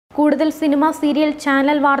കൂടുതൽ cinema, serial,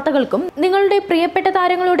 channel വാർത്തകൾക്കും നിങ്ങളുടെ പ്രിയപ്പെട്ട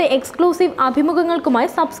താരങ്ങളുടെ എക്സ്ക്ലൂസീവ് അഭിമുഖങ്ങൾക്കുമായി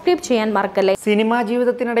സബ്സ്ക്രൈബ് ചെയ്യാൻ മറക്കല്ലേ. സിനിമാ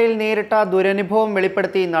ജീവിതത്തിനിടയിൽ നേരിട്ട ദുരനുഭവം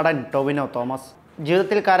വെളിപ്പെടുത്തി നടൻ ടൊവിനോ തോമസ്.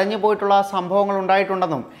 ജീവിതത്തിൽ കരഞ്ഞു പോയിട്ടുള്ള സംഭവങ്ങൾ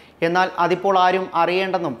ഉണ്ടായിട്ടുണ്ടെന്നും എന്നാൽ അതിപ്പോൾ ആരും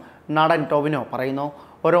അറിയേണ്ടെന്നും നടൻ ടൊവിനോ പറയുന്നു.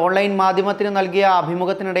 ഒരു ഓൺലൈൻ മാധ്യമത്തിന് നൽകിയ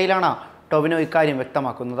അഭിമുഖത്തിനിടയിലാണ് ടൊവിനോ ഇക്കാര്യം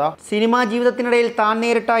വ്യക്തമാക്കുന്നത്. സിനിമാ ജീവിതത്തിനിടയിൽ താൻ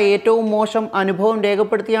നേരിട്ട ഏറ്റവും മോശം അനുഭവം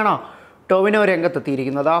രേഖപ്പെടുത്തിയാണ് ടൊവിനോ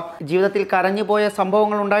രംഗത്തെത്തിയിരിക്കുന്നത്. ജീവിതത്തിൽ കരഞ്ഞുപോയ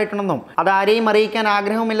സംഭവങ്ങൾ ഉണ്ടായിട്ടുണ്ടെന്നും അതാരെയും അറിയിക്കാൻ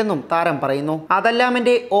ആഗ്രഹമില്ലെന്നും താരം പറയുന്നു. അതെല്ലാം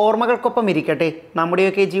എൻ്റെ ഓർമ്മകൾക്കൊപ്പം ഇരിക്കട്ടെ.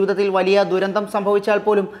 നമ്മുടെയൊക്കെ ജീവിതത്തിൽ വലിയ ദുരന്തം സംഭവിച്ചാൽ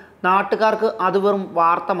പോലും നാട്ടുകാർക്ക് അത് വെറും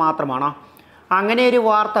വാർത്ത മാത്രമാണ്. അങ്ങനെ ഒരു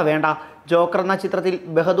വാർത്ത വേണ്ട. ജോക്കർ എന്ന ചിത്രത്തിൽ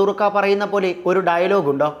ബഹദൂർക്ക പറയുന്ന പോലെ ഒരു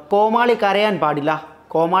ഡയലോഗുണ്ട്: കോമാളി കരയാൻ പാടില്ല,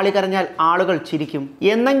 കോമാളി കരഞ്ഞാൽ ആളുകൾ ചിരിക്കും.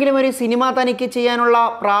 എന്നെങ്കിലും ഒരു സിനിമ തനിക്ക് ചെയ്യാനുള്ള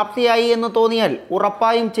പ്രാപ്തിയായി എന്ന് തോന്നിയാൽ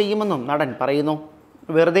ഉറപ്പായും ചെയ്യുമെന്നും നടൻ പറയുന്നു.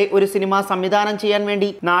 വെറുതെ ഒരു സിനിമ സംവിധാനം ചെയ്യാൻ വേണ്ടി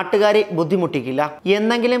നാട്ടുകാരെ ബുദ്ധിമുട്ടിക്കില്ല.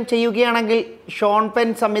 എന്നെങ്കിലും ചെയ്യുകയാണെങ്കിൽ ഷോൺ പെൻ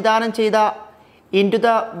സംവിധാനം ചെയ്ത ഇൻടു ദ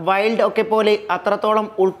വൈൽഡ് ഒക്കെ പോലെ അത്രത്തോളം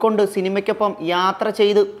ഉൾക്കൊണ്ട് സിനിമയ്ക്കൊപ്പം യാത്ര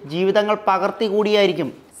ചെയ്ത് ജീവിതങ്ങൾ പകർത്തി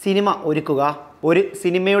കൂടിയായിരിക്കും സിനിമ ഒരുക്കുക. ഒരു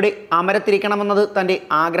സിനിമയുടെ അമരത്തിരിക്കണമെന്നത് തൻ്റെ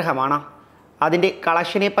ആഗ്രഹമാണ്. അതിൻ്റെ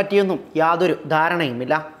കളക്ഷനെ പറ്റിയൊന്നും യാതൊരു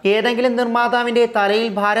ധാരണയുമില്ല. ഏതെങ്കിലും നിർമ്മാതാവിൻ്റെ തലയിൽ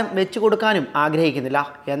ഭാരം വെച്ചു കൊടുക്കാനും ആഗ്രഹിക്കുന്നില്ല.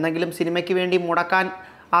 എന്നെങ്കിലും സിനിമയ്ക്ക് വേണ്ടി മുടക്കാൻ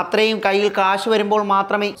അത്രയും കയ്യിൽ കാശ് വരുമ്പോൾ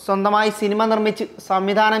മാത്രമേ സ്വന്തമായി സിനിമ നിർമ്മിച്ച്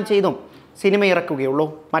സംവിധാനം ചെയ്തും സിനിമ ഇറക്കുകയുള്ളൂ.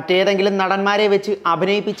 മറ്റേതെങ്കിലും നടന്മാരെ വെച്ച്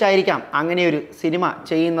അഭിനയിപ്പിച്ചായിരിക്കാം അങ്ങനെയൊരു സിനിമ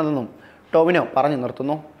ചെയ്യുന്നതെന്നും ടൊവിനോ പറഞ്ഞു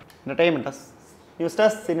നിർത്തുന്നു. Entertainment news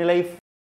desk, Sini life.